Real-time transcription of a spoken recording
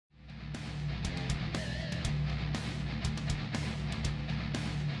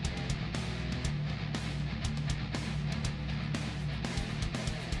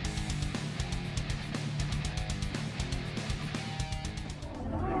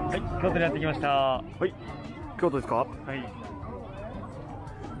はい、京都にやってきました。はい、京都ですか。はい。は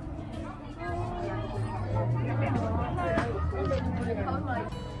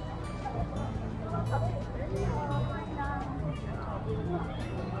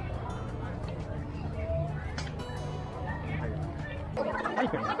い、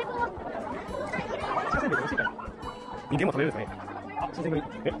これ。新鮮で美味しいから。人間も食べれるんですね。あ、新鮮組。今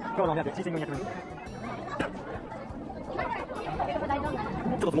日のお目当て、新鮮組やってます。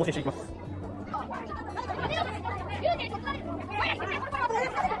ちょっと猛省していきます。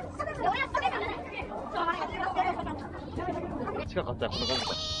近かったらこの感じ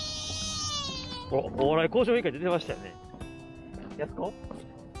か。お笑い交渉委員会出てましたよね。やすこ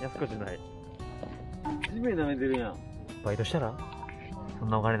じゃない。地面舐めてるやん。バイトしたらそん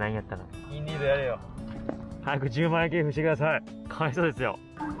なお金ないんやったら。インディードやれよ。早く10万円給付してください。かわいそうですよ。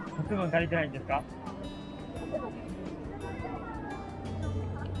鉄分足りてないんですか？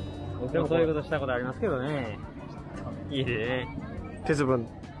でもそういうことしたことありますけどね。家でね。鉄分。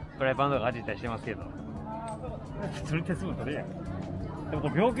フライパンとか味ったりしてますけど。普通に鉄分取れやん。でもこ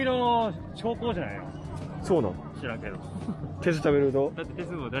れ病気の証拠じゃないの？そうなの？知らんけど。鉄食べると？だって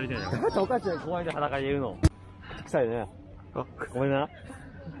鉄分足りてないやん。だっておかしい公園で裸でいるの。臭いね。あ、ごめんな。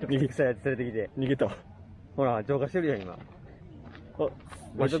耳臭いやつ連れてきて。逃げた。ほら、浄化してるやん、今。解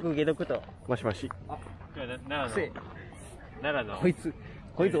毒と。マシマシ。あ、奈良の。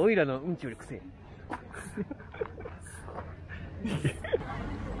こいつオイラのうんちよりくせえ。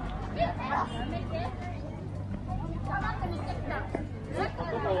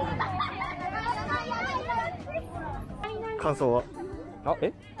感想は？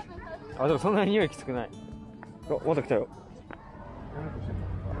あ、でもそんなに匂いきつくない。あ、また来たよ。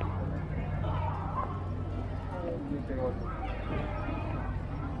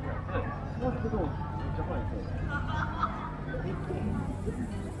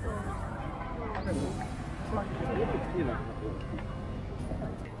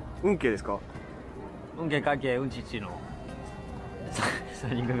運慶ですか？運慶関係うんちちの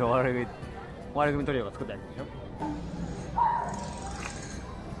3人組が悪組トリオが作ったやつでしょ。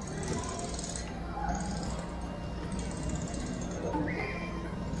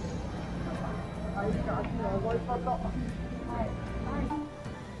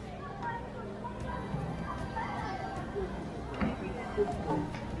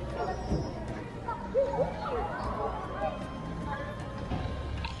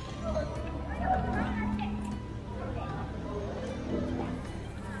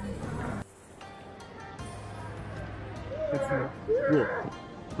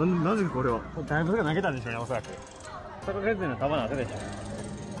なぜこれは？大仏が投げたんでしょうね、おそらく。そこ決意の束の後でしょ。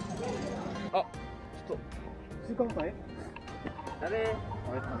あ、ちょっとスイカの会？誰？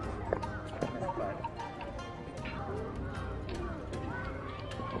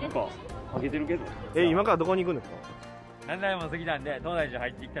なんかあげてるけど。今からどこに行くんですか？何台も過ぎたんで東大寺入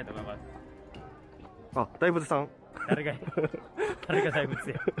っていきたいと思います。あ、大仏さん。誰が大仏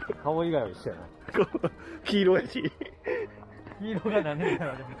や。顔以外は一緒やな。黄色やし。黄色が何年か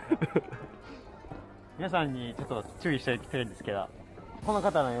ら出てきた。皆さんにちょっと注意してきてるんですけど、この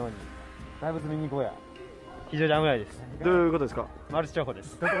方のように大仏見に行こうや。非常に危ないです。どういうことですか？マルチ情報で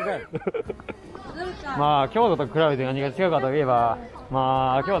す。どこかや。まあ京都と比べて何が違うかといえば、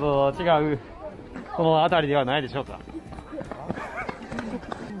まあ京都と違うこの辺りではないでしょうか。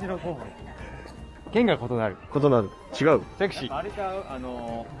県が異なる。異なる。違う。セクシー。あれか、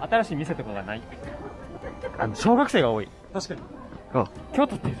新しい店とかがない。小学生が多い。確かに。あ、京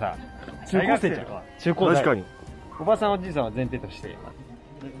都ってさ、中高生とか。中高生。確かに。おばさんおじいさんは前提として、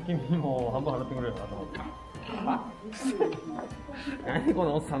君も半分払ってくれるかなと思って。何こ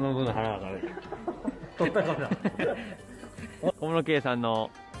のおっさんの分の腹が上がる。取ったかだ。小室圭さん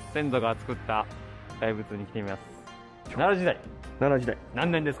の先祖が作った大仏に来てみます。奈良時代。奈良時代。何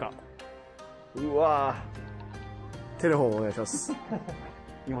年ですか？うわぁ。テレフォンお願いします。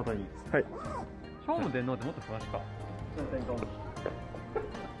妹に。はい。聖武天皇ってもっと詳しいか。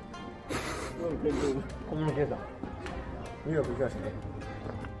小室圭さん。ニューヨーク行きましたね。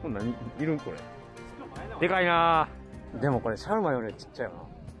これ何いるんこれ。でかいなぁ。でもこれシャルマよりちっちゃいよ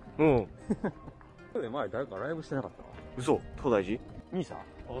な。うん。これ前誰かライブしてなかった？嘘？東大寺？兄さん？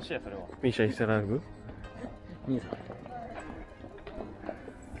今年やそれは。ミーシャインスタライブ？兄さん。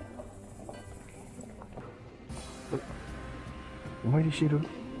お参りしてる？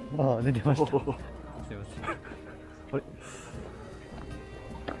ああ、出てました。すいません。あれ？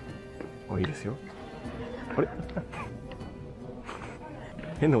あ、いいですよ。あれ？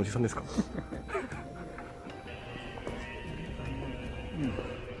変なおじさんですか？うん。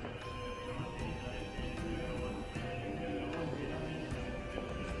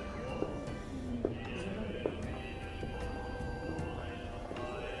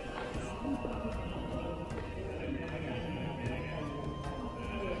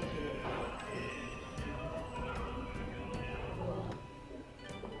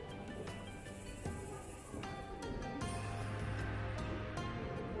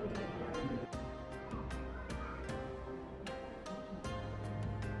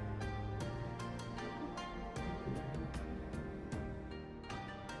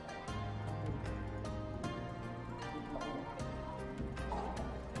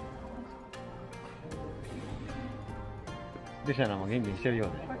でしたらもう元気にしてるよう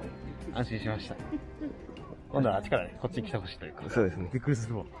で安心しました。今度はあっちからね、こっちに来てほしいというか。そうですね。びっくりす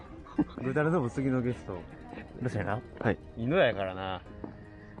るわ。ブタルドブ次のゲスト、どうしたな。はい。犬やからな。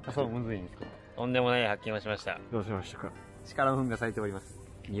そう、むずいんですけど。とんでもない発見をしました。どうしましたか。力の糞が咲いております。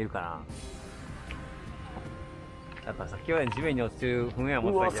見えるかな。やっぱさっきは地面に落ちてる糞は持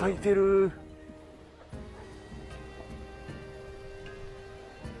ってたけど。咲いてる。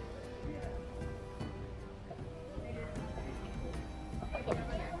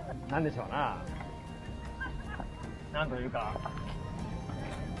なんでしょうな。なんというか、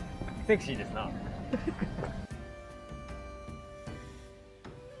セクシーですな。